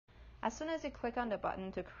As soon as you click on the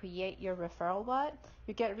button to create your referral bot,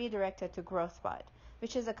 you get redirected to GrowthBot,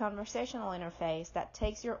 which is a conversational interface that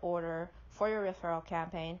takes your order for your referral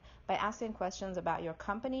campaign by asking questions about your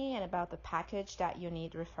company and about the package that you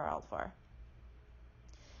need referral for.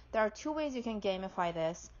 There are two ways you can gamify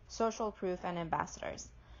this: social proof and ambassadors.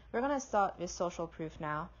 We're going to start with social proof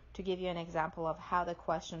now to give you an example of how the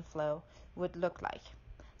question flow would look like.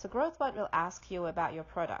 So GrowthBot will ask you about your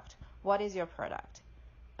product. What is your product?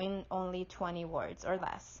 In only 20 words or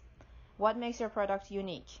less. What makes your product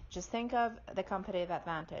unique? Just think of the competitive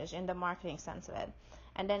advantage in the marketing sense of it.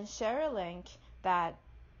 And then share a link that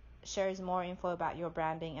shares more info about your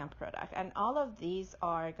branding and product. And all of these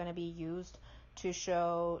are going to be used to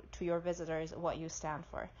show to your visitors what you stand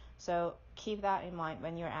for. So keep that in mind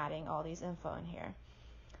when you're adding all these info in here.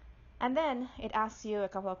 And then it asks you a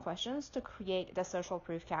couple of questions to create the social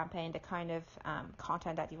proof campaign, the kind of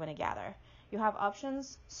content that you want to gather. You have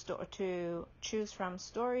options to choose from: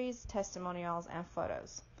 stories, testimonials, and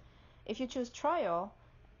photos. If you choose trial,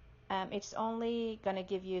 it's only going to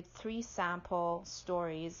give you 3 sample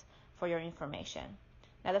stories for your information.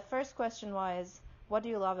 Now, the first question was, what do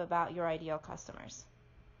you love about your ideal customers?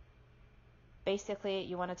 Basically,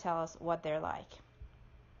 you want to tell us what they're like.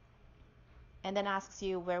 And then asks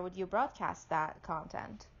you, where would you broadcast that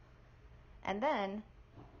content? And then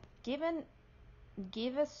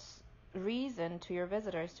give us reason to your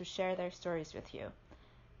visitors to share their stories with you.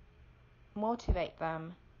 Motivate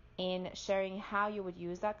them in sharing how you would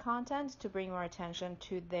use that content to bring more attention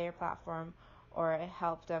to their platform or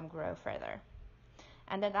help them grow further.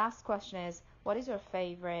 And then the last question is, what is your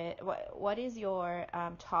favorite, what is your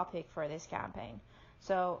topic for this campaign?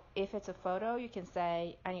 So if it's a photo, you can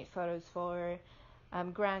say, I need photos for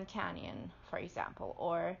Grand Canyon, for example.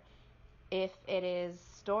 Or if it is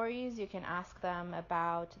stories, you can ask them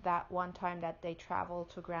about that one time that they traveled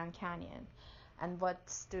to Grand Canyon and what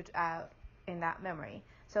stood out in that memory.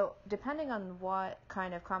 So depending on what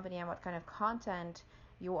kind of company and what kind of content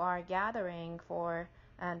you are gathering for,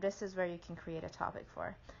 this is where you can create a topic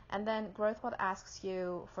for. And then GrowthBot asks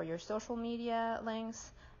you for your social media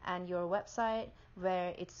links and your website,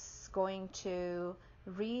 where it's going to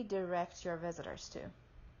redirect your visitors to.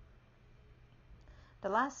 The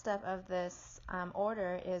last step of this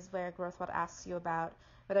order is where GrowthBot asks you about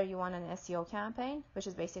whether you want an SEO campaign, which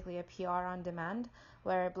is basically a PR on demand,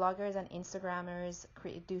 where bloggers and Instagrammers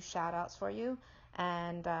do shout outs for you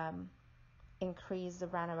and increase the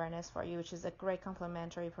brand awareness for you, which is a great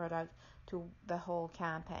complementary product to the whole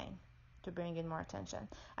campaign to bring in more attention.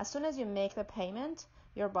 As soon as you make the payment,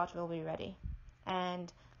 your bot will be ready.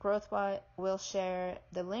 And GrowthBot will share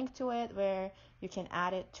the link to it where you can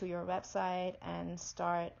add it to your website and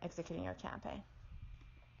start executing your campaign.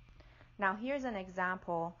 Now here's an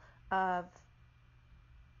example of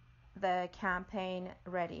the campaign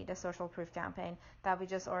ready, the social proof campaign that we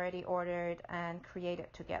just already ordered and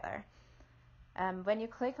created together. When you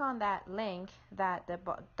click on that link that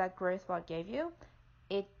that GrowthBot gave you,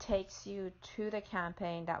 it takes you to the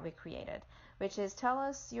campaign that we created, which is tell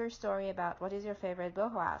us your story about what is your favorite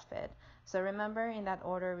boho outfit. So remember in that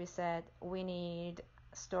order we said we need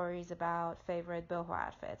stories about favorite boho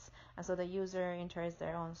outfits. And so the user enters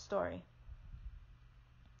their own story.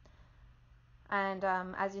 And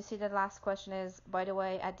as you see, the last question is, by the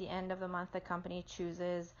way, at the end of the month, the company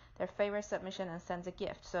chooses their favorite submission and sends a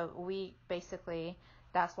gift. So we basically,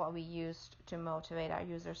 that's what we used to motivate our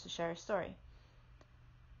users to share a story.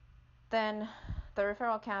 Then the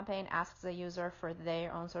referral campaign asks the user for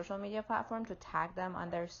their own social media platform to tag them on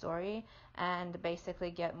their story and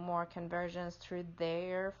basically get more conversions through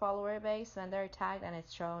their follower base when they're tagged and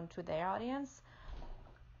it's shown to their audience.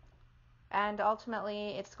 And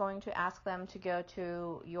ultimately, it's going to ask them to go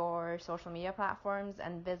to your social media platforms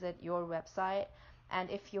and visit your website. And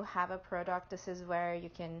if you have a product, this is where you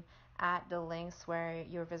can add the links where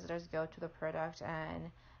your visitors go to the product and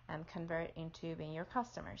convert into being your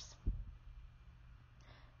customers.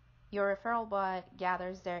 Your referral bot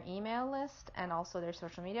gathers their email list and also their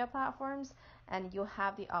social media platforms, and you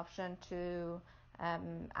have the option to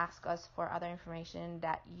ask us for other information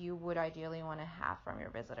that you would ideally want to have from your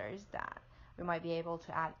visitors that we might be able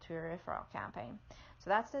to add to your referral campaign.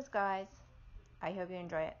 So that's this, guys. I hope you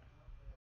enjoy it.